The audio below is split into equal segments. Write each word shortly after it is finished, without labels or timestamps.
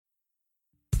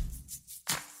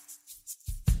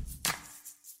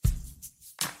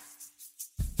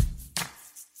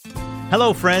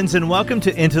Hello, friends, and welcome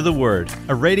to Into the Word,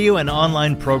 a radio and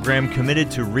online program committed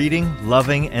to reading,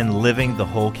 loving, and living the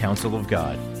whole counsel of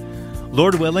God.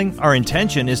 Lord willing, our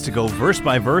intention is to go verse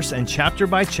by verse and chapter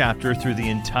by chapter through the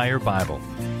entire Bible.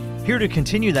 Here to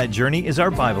continue that journey is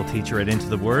our Bible teacher at Into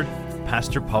the Word,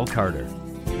 Pastor Paul Carter.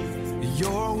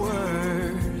 Your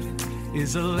word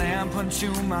is a lamp unto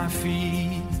my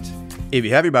feet. If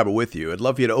you have your Bible with you, I'd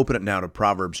love for you to open it now to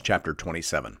Proverbs chapter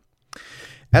 27.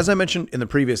 As I mentioned in the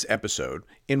previous episode,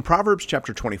 in Proverbs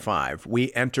chapter 25,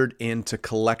 we entered into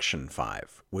collection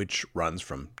 5, which runs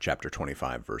from chapter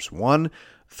 25, verse 1,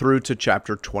 through to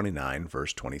chapter 29,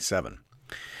 verse 27.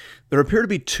 There appear to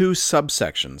be two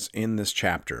subsections in this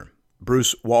chapter.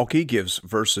 Bruce Walke gives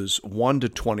verses 1 to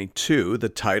 22 the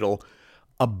title,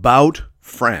 About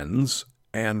Friends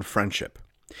and Friendship.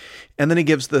 And then he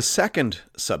gives the second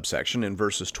subsection in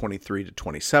verses 23 to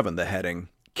 27 the heading,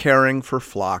 Caring for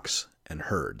Flocks and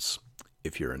Herds.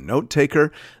 If you're a note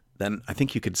taker, then I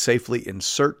think you could safely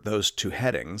insert those two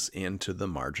headings into the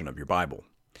margin of your Bible.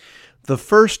 The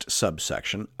first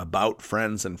subsection, About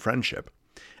Friends and Friendship,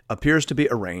 appears to be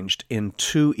arranged in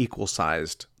two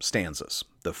equal-sized stanzas.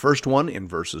 The first one in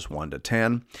verses 1 to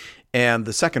 10, and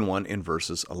the second one in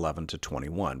verses 11 to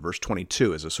 21. Verse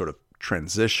 22 is a sort of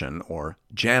transition or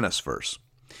Janus verse.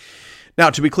 Now,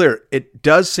 to be clear, it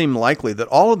does seem likely that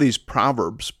all of these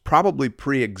proverbs probably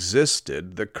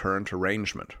pre-existed the current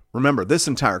arrangement. Remember, this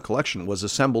entire collection was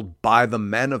assembled by the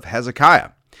men of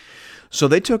Hezekiah. So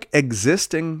they took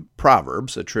existing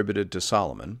proverbs attributed to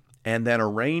Solomon and then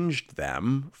arranged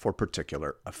them for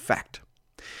particular effect.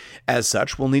 As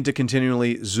such, we'll need to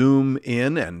continually zoom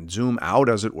in and zoom out,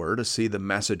 as it were, to see the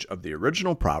message of the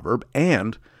original proverb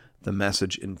and the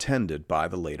message intended by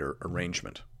the later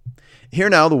arrangement. Hear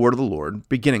now the word of the Lord,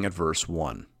 beginning at verse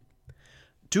 1.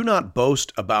 Do not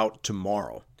boast about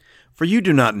tomorrow, for you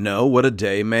do not know what a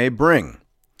day may bring.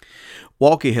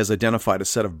 Walke has identified a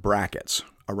set of brackets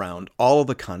around all of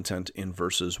the content in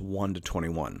verses 1 to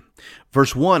 21.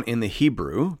 Verse 1 in the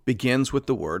Hebrew begins with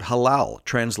the word halal,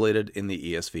 translated in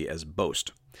the ESV as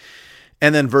boast.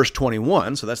 And then verse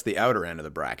 21, so that's the outer end of the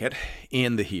bracket,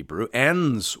 in the Hebrew,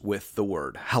 ends with the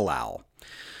word halal.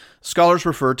 Scholars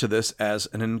refer to this as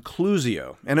an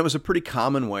inclusio, and it was a pretty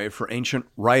common way for ancient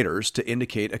writers to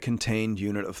indicate a contained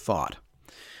unit of thought.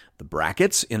 The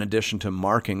brackets, in addition to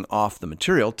marking off the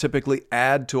material, typically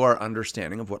add to our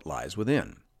understanding of what lies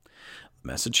within. The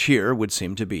message here would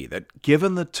seem to be that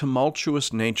given the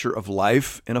tumultuous nature of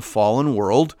life in a fallen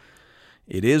world,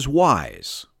 it is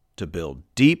wise to build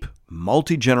deep,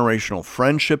 multi-generational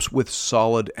friendships with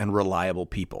solid and reliable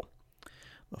people.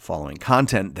 The following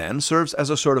content, then, serves as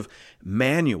a sort of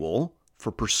manual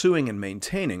for pursuing and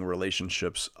maintaining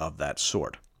relationships of that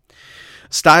sort.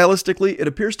 Stylistically, it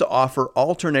appears to offer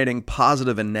alternating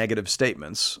positive and negative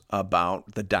statements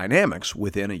about the dynamics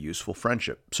within a useful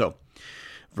friendship. So,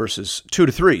 verses 2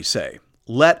 to 3 say,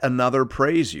 Let another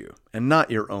praise you, and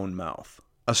not your own mouth,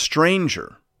 a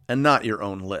stranger, and not your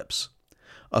own lips.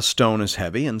 A stone is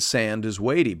heavy, and sand is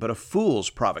weighty, but a fool's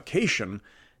provocation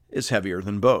is heavier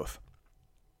than both.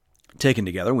 Taken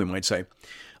together, we might say,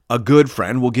 a good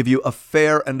friend will give you a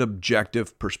fair and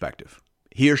objective perspective.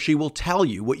 He or she will tell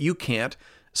you what you can't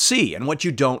see and what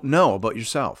you don't know about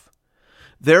yourself.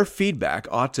 Their feedback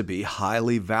ought to be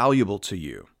highly valuable to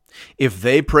you. If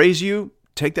they praise you,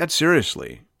 take that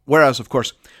seriously. Whereas, of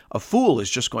course, a fool is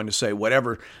just going to say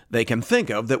whatever they can think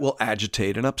of that will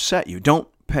agitate and upset you. Don't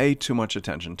pay too much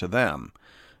attention to them.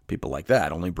 People like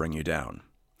that only bring you down.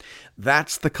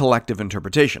 That's the collective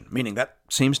interpretation, meaning that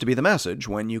seems to be the message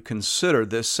when you consider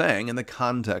this saying in the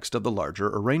context of the larger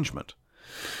arrangement.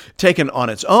 Taken on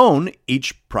its own,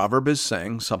 each proverb is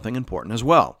saying something important as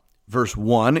well. Verse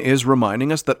 1 is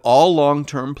reminding us that all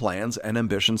long-term plans and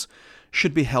ambitions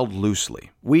should be held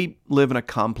loosely. We live in a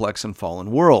complex and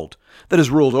fallen world that is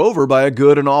ruled over by a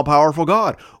good and all-powerful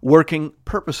God, working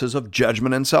purposes of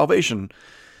judgment and salvation.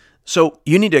 So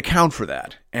you need to account for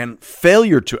that, and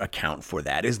failure to account for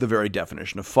that is the very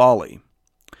definition of folly.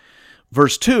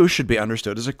 Verse 2 should be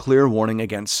understood as a clear warning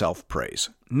against self-praise.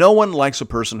 No one likes a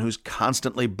person who's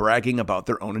constantly bragging about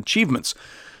their own achievements,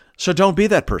 so don't be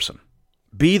that person.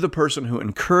 Be the person who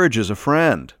encourages a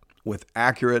friend with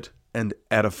accurate and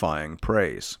edifying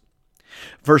praise.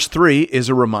 Verse 3 is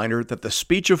a reminder that the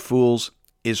speech of fools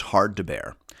is hard to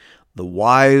bear. The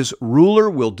wise ruler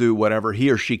will do whatever he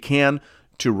or she can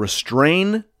to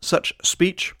restrain such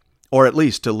speech, or at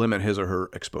least to limit his or her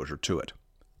exposure to it.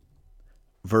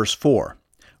 Verse 4,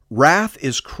 Wrath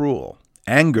is cruel,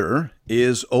 anger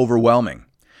is overwhelming,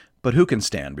 but who can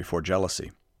stand before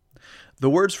jealousy? The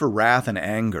words for wrath and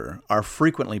anger are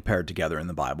frequently paired together in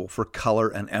the Bible for color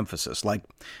and emphasis, like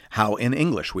how in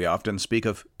English we often speak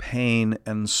of pain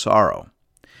and sorrow.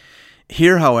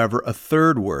 Here, however, a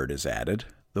third word is added,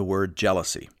 the word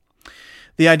jealousy.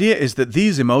 The idea is that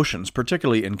these emotions,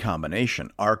 particularly in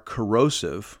combination, are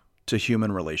corrosive to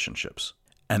human relationships.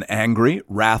 An angry,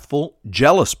 wrathful,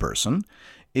 jealous person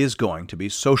is going to be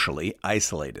socially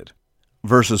isolated.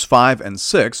 Verses 5 and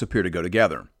 6 appear to go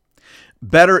together.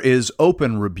 Better is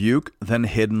open rebuke than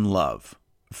hidden love.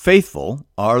 Faithful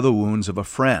are the wounds of a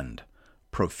friend.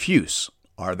 Profuse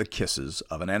are the kisses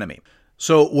of an enemy.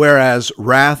 So whereas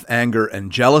wrath, anger,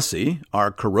 and jealousy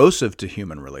are corrosive to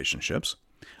human relationships,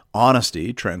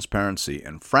 honesty, transparency,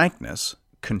 and frankness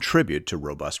contribute to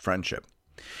robust friendship.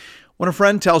 When a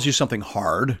friend tells you something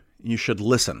hard, you should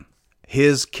listen.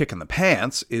 His kick in the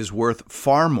pants is worth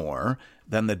far more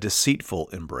than the deceitful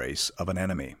embrace of an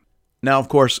enemy. Now, of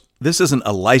course, this isn't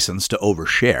a license to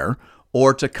overshare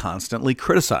or to constantly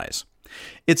criticize.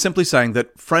 It's simply saying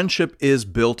that friendship is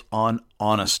built on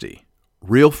honesty.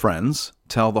 Real friends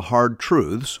tell the hard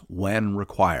truths when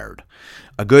required.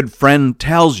 A good friend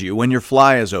tells you when your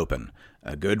fly is open.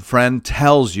 A good friend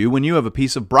tells you when you have a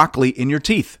piece of broccoli in your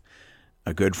teeth.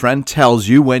 A good friend tells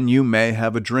you when you may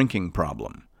have a drinking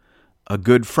problem. A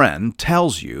good friend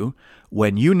tells you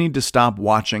when you need to stop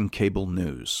watching cable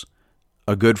news.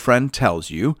 A good friend tells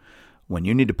you when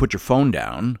you need to put your phone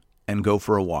down and go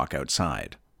for a walk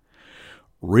outside.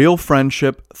 Real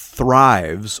friendship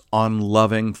thrives on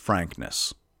loving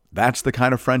frankness. That's the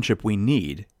kind of friendship we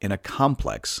need in a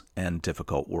complex and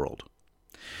difficult world.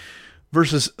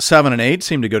 Verses 7 and 8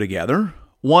 seem to go together.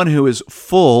 One who is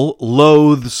full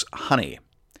loathes honey,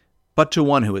 but to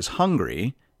one who is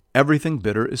hungry, everything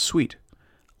bitter is sweet.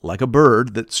 Like a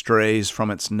bird that strays from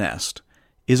its nest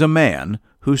is a man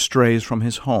who strays from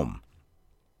his home.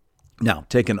 Now,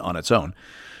 taken on its own,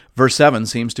 verse 7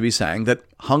 seems to be saying that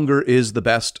hunger is the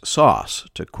best sauce,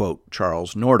 to quote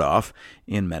Charles Nordhoff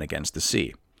in Men Against the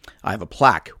Sea. I have a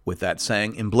plaque with that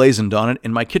saying emblazoned on it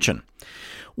in my kitchen.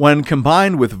 When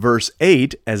combined with verse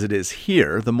 8, as it is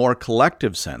here, the more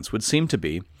collective sense would seem to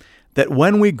be that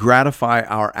when we gratify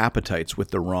our appetites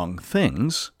with the wrong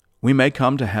things, we may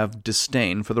come to have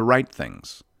disdain for the right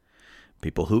things.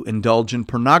 People who indulge in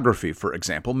pornography, for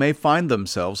example, may find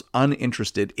themselves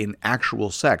uninterested in actual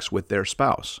sex with their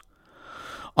spouse.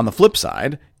 On the flip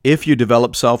side, if you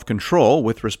develop self-control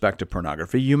with respect to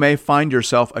pornography, you may find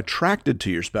yourself attracted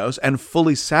to your spouse and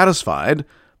fully satisfied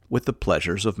with the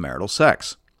pleasures of marital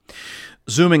sex.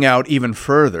 Zooming out even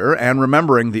further and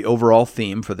remembering the overall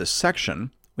theme for this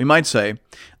section, we might say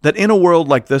that in a world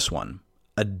like this one,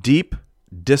 a deep,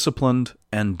 disciplined,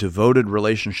 and devoted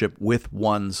relationship with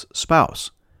one's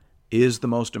spouse is the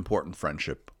most important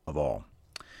friendship of all.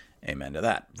 Amen to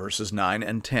that. Verses 9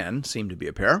 and 10 seem to be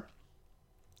a pair.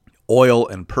 Oil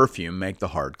and perfume make the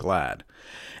heart glad,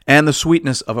 and the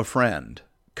sweetness of a friend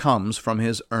comes from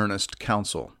his earnest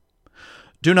counsel.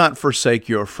 Do not forsake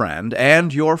your friend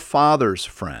and your father's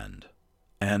friend,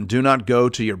 and do not go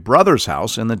to your brother's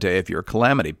house in the day of your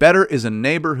calamity. Better is a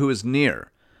neighbor who is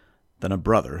near than a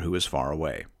brother who is far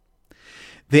away.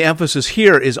 The emphasis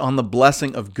here is on the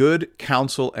blessing of good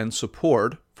counsel and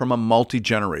support from a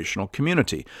multi-generational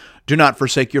community. Do not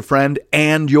forsake your friend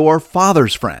and your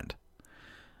father's friend.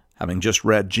 Having just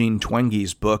read Jean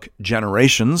Twenge's book,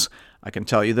 Generations, I can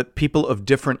tell you that people of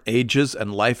different ages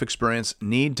and life experience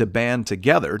need to band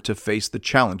together to face the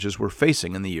challenges we're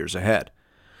facing in the years ahead.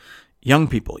 Young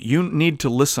people, you need to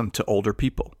listen to older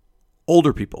people.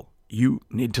 Older people, you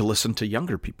need to listen to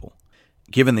younger people.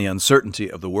 Given the uncertainty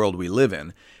of the world we live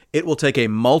in, it will take a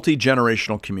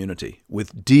multi-generational community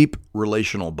with deep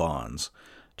relational bonds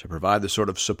to provide the sort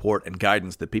of support and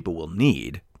guidance that people will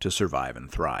need to survive and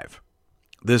thrive.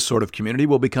 This sort of community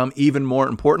will become even more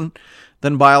important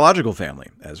than biological family,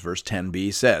 as verse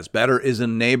 10b says. Better is a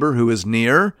neighbor who is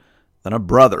near than a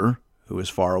brother who is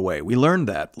far away. We learned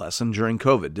that lesson during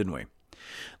COVID, didn't we?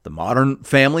 The modern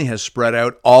family has spread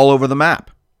out all over the map.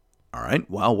 All right,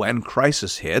 well, when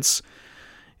crisis hits,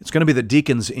 it's going to be the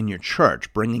deacons in your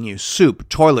church bringing you soup,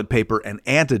 toilet paper, and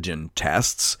antigen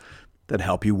tests that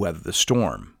help you weather the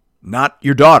storm. Not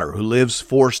your daughter who lives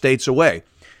 4 states away.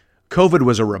 COVID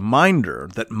was a reminder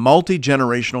that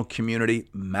multi-generational community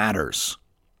matters.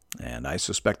 And I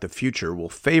suspect the future will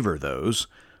favor those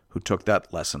who took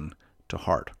that lesson to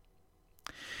heart.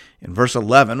 In verse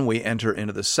 11, we enter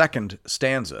into the second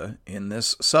stanza in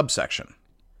this subsection.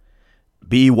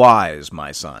 Be wise,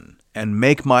 my son, and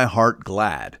make my heart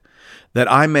glad,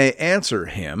 that I may answer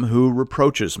him who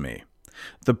reproaches me.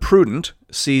 The prudent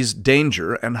sees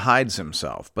danger and hides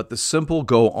himself, but the simple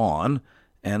go on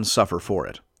and suffer for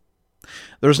it.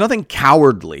 There's nothing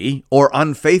cowardly or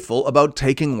unfaithful about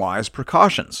taking wise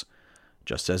precautions.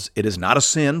 Just as it is not a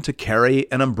sin to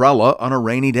carry an umbrella on a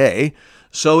rainy day,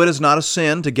 so it is not a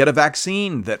sin to get a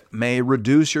vaccine that may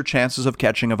reduce your chances of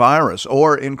catching a virus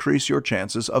or increase your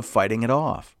chances of fighting it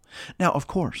off. Now, of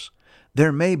course,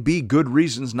 there may be good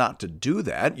reasons not to do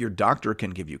that. Your doctor can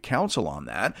give you counsel on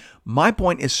that. My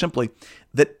point is simply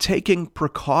that taking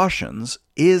precautions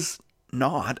is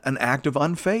not an act of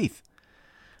unfaith.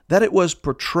 That it was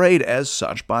portrayed as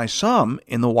such by some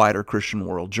in the wider Christian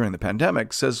world during the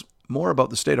pandemic says more about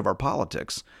the state of our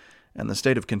politics and the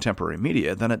state of contemporary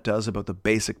media than it does about the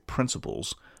basic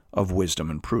principles of wisdom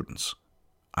and prudence.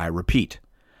 I repeat,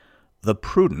 the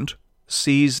prudent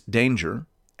sees danger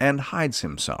and hides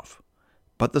himself,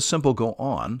 but the simple go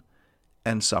on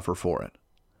and suffer for it.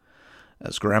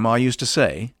 As Grandma used to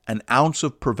say, an ounce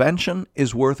of prevention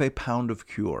is worth a pound of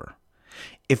cure.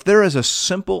 If there is a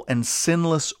simple and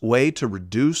sinless way to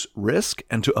reduce risk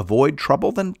and to avoid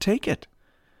trouble, then take it.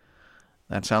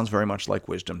 That sounds very much like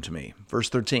wisdom to me. Verse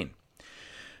 13.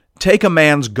 Take a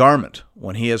man's garment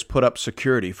when he has put up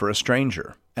security for a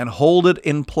stranger, and hold it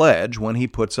in pledge when he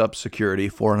puts up security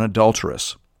for an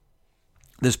adulteress.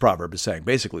 This proverb is saying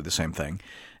basically the same thing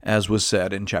as was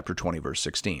said in chapter 20, verse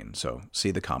 16. So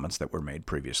see the comments that were made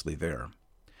previously there.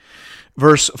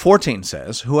 Verse 14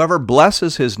 says, whoever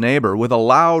blesses his neighbor with a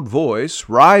loud voice,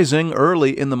 rising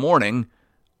early in the morning,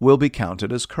 will be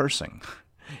counted as cursing.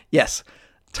 Yes,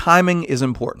 timing is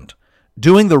important.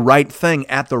 Doing the right thing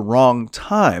at the wrong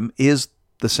time is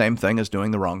the same thing as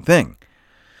doing the wrong thing.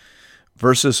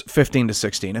 Verses 15 to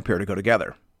 16 appear to go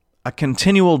together. A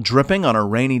continual dripping on a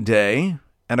rainy day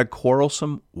and a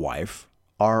quarrelsome wife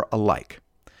are alike.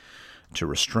 To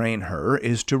restrain her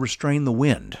is to restrain the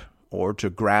wind, or to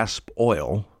grasp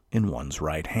oil in one's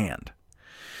right hand.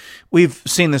 We've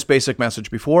seen this basic message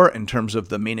before in terms of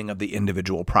the meaning of the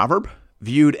individual proverb.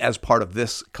 Viewed as part of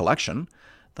this collection,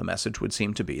 the message would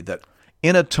seem to be that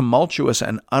in a tumultuous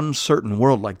and uncertain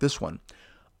world like this one,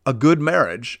 a good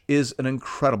marriage is an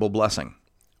incredible blessing,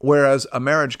 whereas a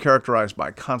marriage characterized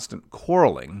by constant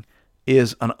quarreling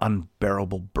is an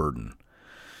unbearable burden.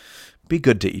 Be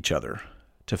good to each other.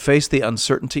 To face the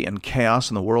uncertainty and chaos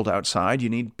in the world outside, you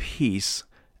need peace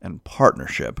and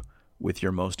partnership with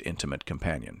your most intimate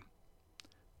companion.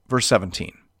 Verse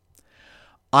 17.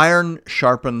 Iron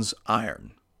sharpens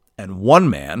iron, and one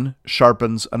man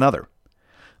sharpens another.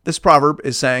 This proverb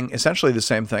is saying essentially the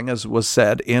same thing as was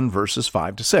said in verses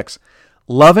 5 to 6.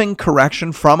 Loving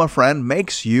correction from a friend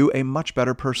makes you a much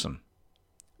better person.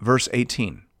 Verse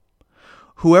 18.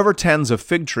 Whoever tends a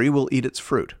fig tree will eat its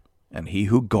fruit, and he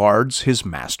who guards his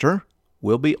master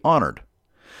will be honored.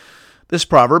 This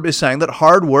proverb is saying that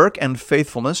hard work and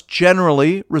faithfulness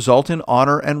generally result in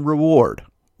honor and reward.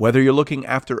 Whether you're looking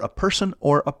after a person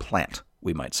or a plant,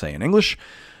 we might say in English,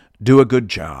 do a good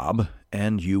job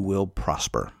and you will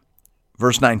prosper.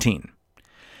 Verse 19.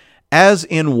 As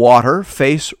in water,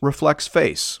 face reflects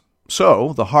face,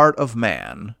 so the heart of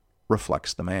man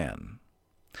reflects the man.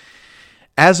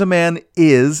 As a man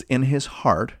is in his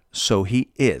heart, so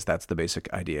he is. That's the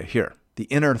basic idea here. The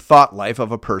inner thought life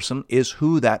of a person is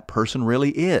who that person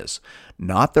really is,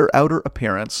 not their outer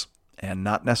appearance and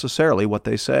not necessarily what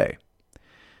they say.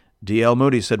 D.L.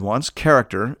 Moody said once,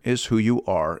 character is who you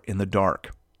are in the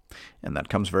dark. And that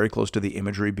comes very close to the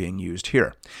imagery being used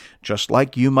here. Just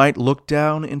like you might look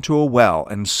down into a well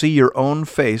and see your own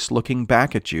face looking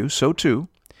back at you, so too,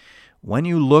 when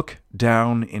you look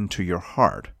down into your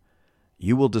heart,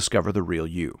 you will discover the real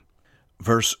you.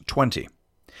 Verse 20.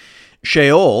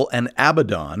 Sheol and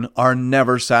Abaddon are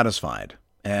never satisfied,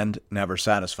 and never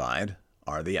satisfied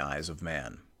are the eyes of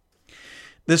man.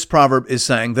 This proverb is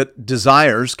saying that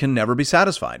desires can never be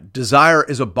satisfied. Desire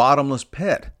is a bottomless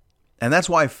pit. And that's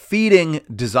why feeding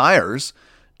desires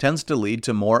tends to lead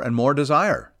to more and more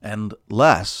desire and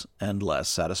less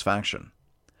satisfaction.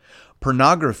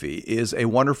 Pornography is a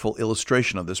wonderful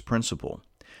illustration of this principle.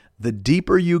 The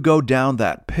deeper you go down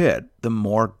that pit, the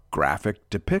more graphic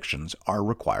depictions are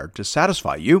required to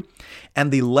satisfy you,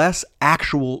 and the less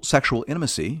actual sexual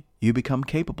intimacy you become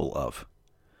capable of.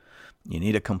 You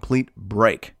need a complete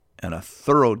break and a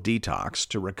thorough detox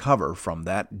to recover from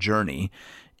that journey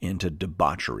into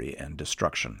debauchery and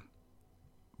destruction.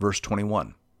 Verse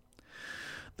 21.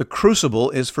 The crucible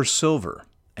is for silver,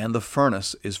 and the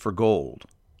furnace is for gold,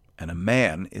 and a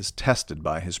man is tested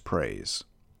by his praise.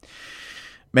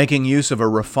 Making use of a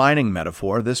refining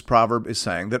metaphor, this proverb is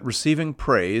saying that receiving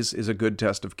praise is a good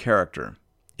test of character.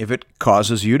 If it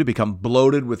causes you to become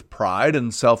bloated with pride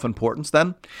and self-importance,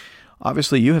 then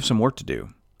obviously you have some work to do.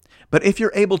 But if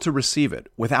you're able to receive it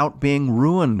without being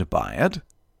ruined by it,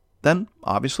 then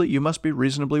obviously you must be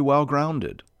reasonably well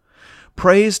grounded.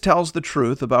 Praise tells the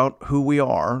truth about who we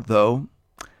are, though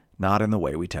not in the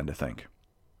way we tend to think.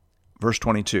 Verse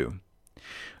 22,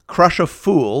 crush a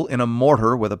fool in a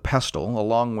mortar with a pestle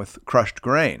along with crushed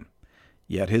grain,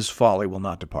 yet his folly will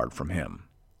not depart from him.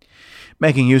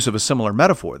 Making use of a similar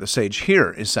metaphor, the sage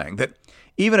here is saying that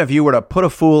even if you were to put a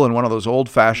fool in one of those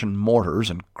old-fashioned mortars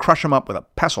and crush him up with a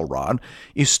pestle rod,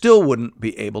 you still wouldn't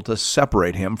be able to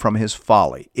separate him from his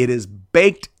folly. It is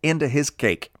baked into his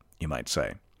cake, you might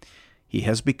say. He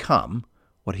has become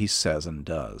what he says and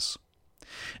does.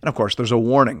 And of course, there's a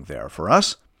warning there for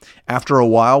us. After a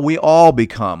while, we all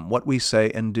become what we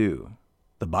say and do.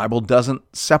 The Bible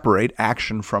doesn't separate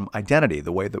action from identity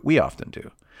the way that we often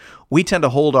do. We tend to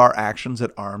hold our actions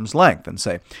at arm's length and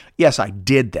say, yes, I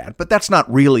did that, but that's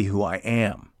not really who I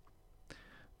am.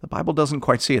 The Bible doesn't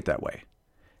quite see it that way.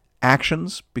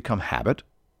 Actions become habit,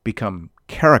 become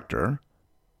character,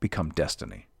 become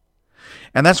destiny.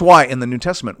 And that's why in the New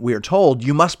Testament we are told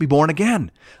you must be born again.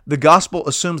 The gospel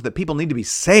assumes that people need to be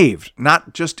saved,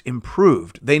 not just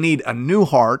improved. They need a new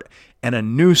heart and a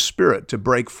new spirit to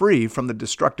break free from the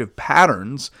destructive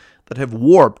patterns that have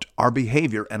warped our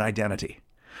behavior and identity.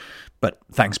 But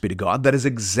thanks be to God, that is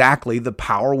exactly the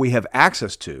power we have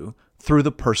access to through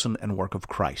the person and work of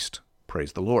Christ.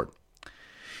 Praise the Lord.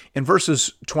 In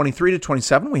verses 23 to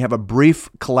 27, we have a brief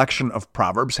collection of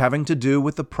proverbs having to do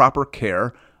with the proper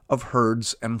care of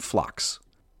herds and flocks.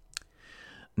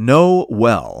 Know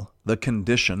well the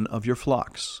condition of your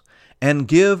flocks, and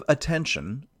give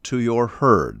attention to your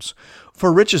herds.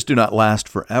 For riches do not last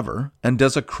forever, and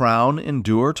does a crown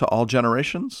endure to all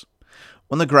generations?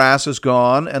 When the grass is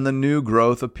gone, and the new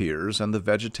growth appears, and the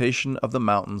vegetation of the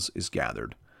mountains is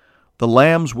gathered, the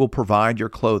lambs will provide your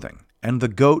clothing, and the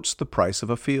goats the price of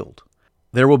a field.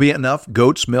 There will be enough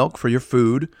goat's milk for your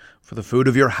food, for the food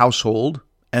of your household,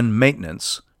 and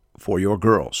maintenance for your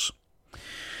girls.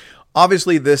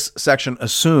 Obviously, this section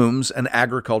assumes an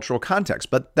agricultural context,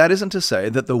 but that isn't to say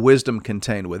that the wisdom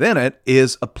contained within it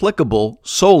is applicable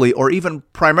solely or even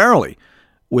primarily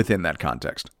within that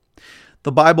context.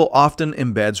 The Bible often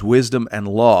embeds wisdom and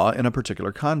law in a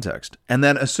particular context, and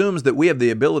then assumes that we have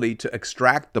the ability to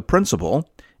extract the principle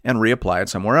and reapply it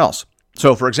somewhere else.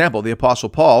 So, for example, the Apostle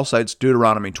Paul cites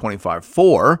Deuteronomy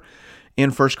 25:4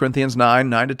 in 1 Corinthians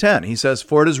 9:9-10. He says,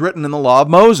 "For it is written in the law of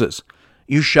Moses,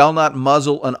 you shall not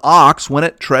muzzle an ox when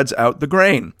it treads out the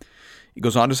grain." He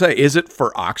goes on to say, is it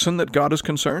for oxen that God is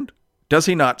concerned? Does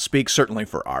he not speak certainly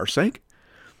for our sake?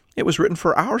 It was written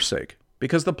for our sake,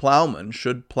 because the plowman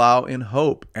should plow in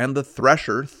hope, and the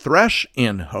thresher thresh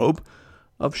in hope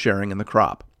of sharing in the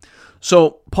crop.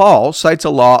 So Paul cites a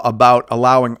law about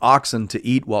allowing oxen to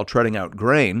eat while treading out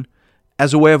grain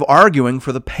as a way of arguing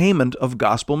for the payment of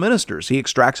gospel ministers. He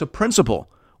extracts a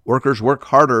principle. Workers work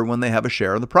harder when they have a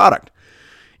share of the product.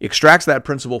 He extracts that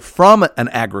principle from an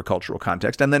agricultural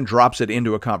context and then drops it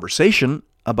into a conversation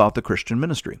about the Christian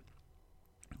ministry.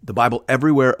 The Bible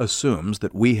everywhere assumes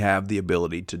that we have the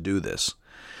ability to do this.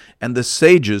 And the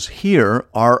sages here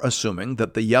are assuming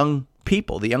that the young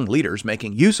people, the young leaders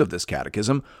making use of this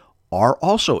catechism, are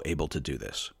also able to do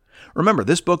this. Remember,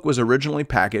 this book was originally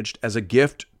packaged as a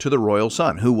gift to the royal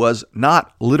son, who was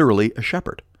not literally a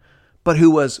shepherd, but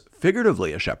who was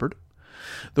figuratively a shepherd.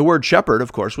 The word shepherd,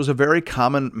 of course, was a very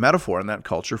common metaphor in that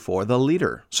culture for the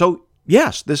leader. So,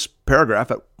 yes, this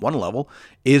paragraph at one level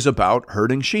is about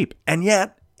herding sheep, and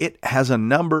yet it has a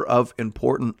number of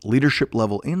important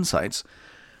leadership-level insights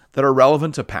that are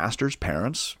relevant to pastors,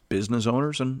 parents, business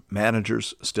owners, and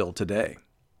managers still today.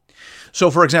 So,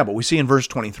 for example, we see in verse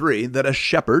 23 that a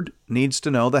shepherd needs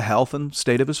to know the health and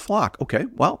state of his flock. Okay,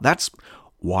 well, that's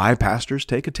why pastors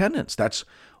take attendance. That's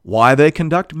why they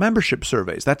conduct membership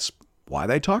surveys. That's why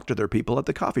they talk to their people at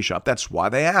the coffee shop. That's why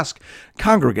they ask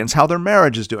congregants how their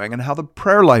marriage is doing and how the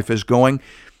prayer life is going.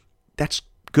 That's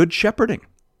good shepherding,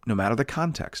 no matter the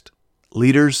context.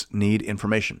 Leaders need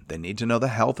information. They need to know the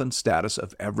health and status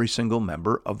of every single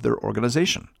member of their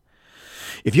organization.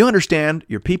 If you understand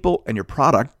your people and your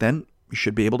product, then you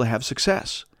should be able to have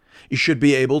success. You should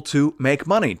be able to make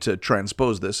money, to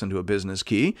transpose this into a business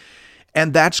key.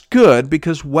 And that's good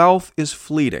because wealth is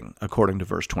fleeting, according to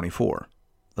verse 24.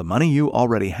 The money you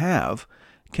already have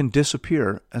can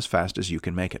disappear as fast as you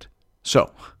can make it.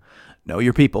 So, know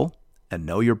your people and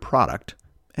know your product,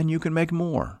 and you can make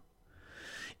more.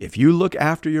 If you look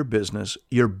after your business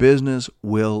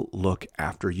will look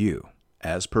after you,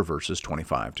 as per verses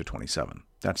 25 to 27.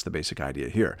 That's the basic idea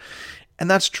here. And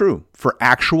that's true for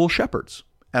actual shepherds.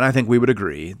 And I think we would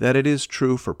agree that it is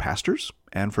true for pastors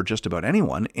and for just about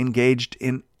anyone engaged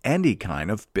in any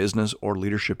kind of business or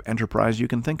leadership enterprise you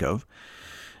can think of.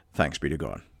 Thanks be to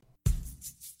God.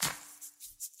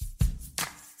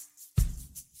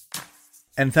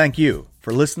 And thank you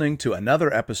for listening to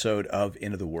another episode of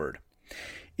Into the Word.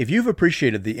 If you've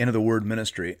appreciated the Into the Word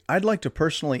ministry, I'd like to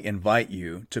personally invite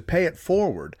you to pay it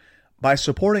forward by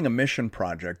supporting a mission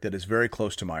project that is very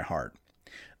close to my heart.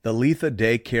 The Letha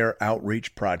Daycare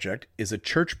Outreach Project is a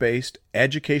church-based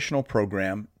educational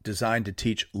program designed to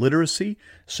teach literacy,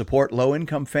 support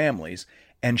low-income families,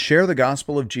 and share the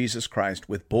gospel of Jesus Christ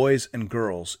with boys and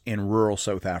girls in rural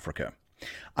South Africa.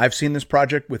 I've seen this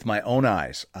project with my own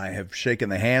eyes. I have shaken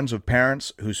the hands of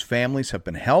parents whose families have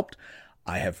been helped.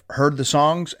 I have heard the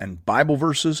songs and Bible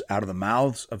verses out of the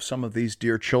mouths of some of these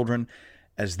dear children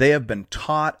as they have been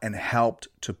taught and helped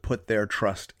to put their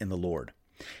trust in the Lord.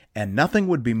 And nothing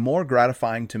would be more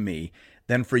gratifying to me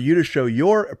than for you to show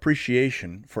your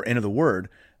appreciation for Into the Word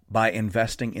by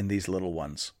investing in these little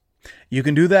ones. You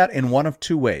can do that in one of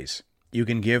two ways. You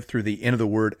can give through the Into the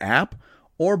Word app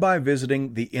or by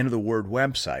visiting the Into the Word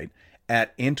website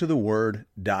at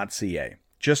intotheword.ca.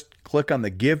 Just click on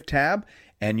the Give tab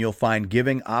and you'll find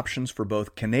giving options for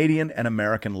both Canadian and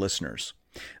American listeners.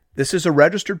 This is a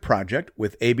registered project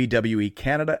with ABWE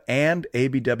Canada and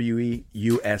ABWE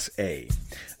USA.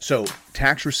 So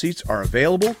tax receipts are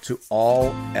available to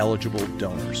all eligible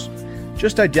donors.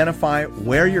 Just identify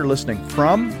where you're listening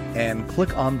from and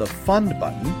click on the Fund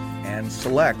button and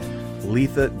select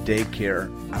Letha Daycare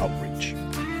Outreach.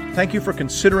 Thank you for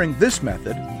considering this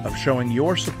method of showing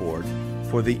your support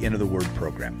for the Into the Word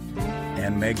program.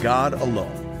 And may God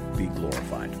alone be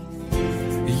glorified.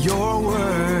 Your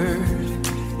word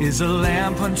is a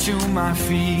lamp unto my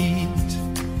feet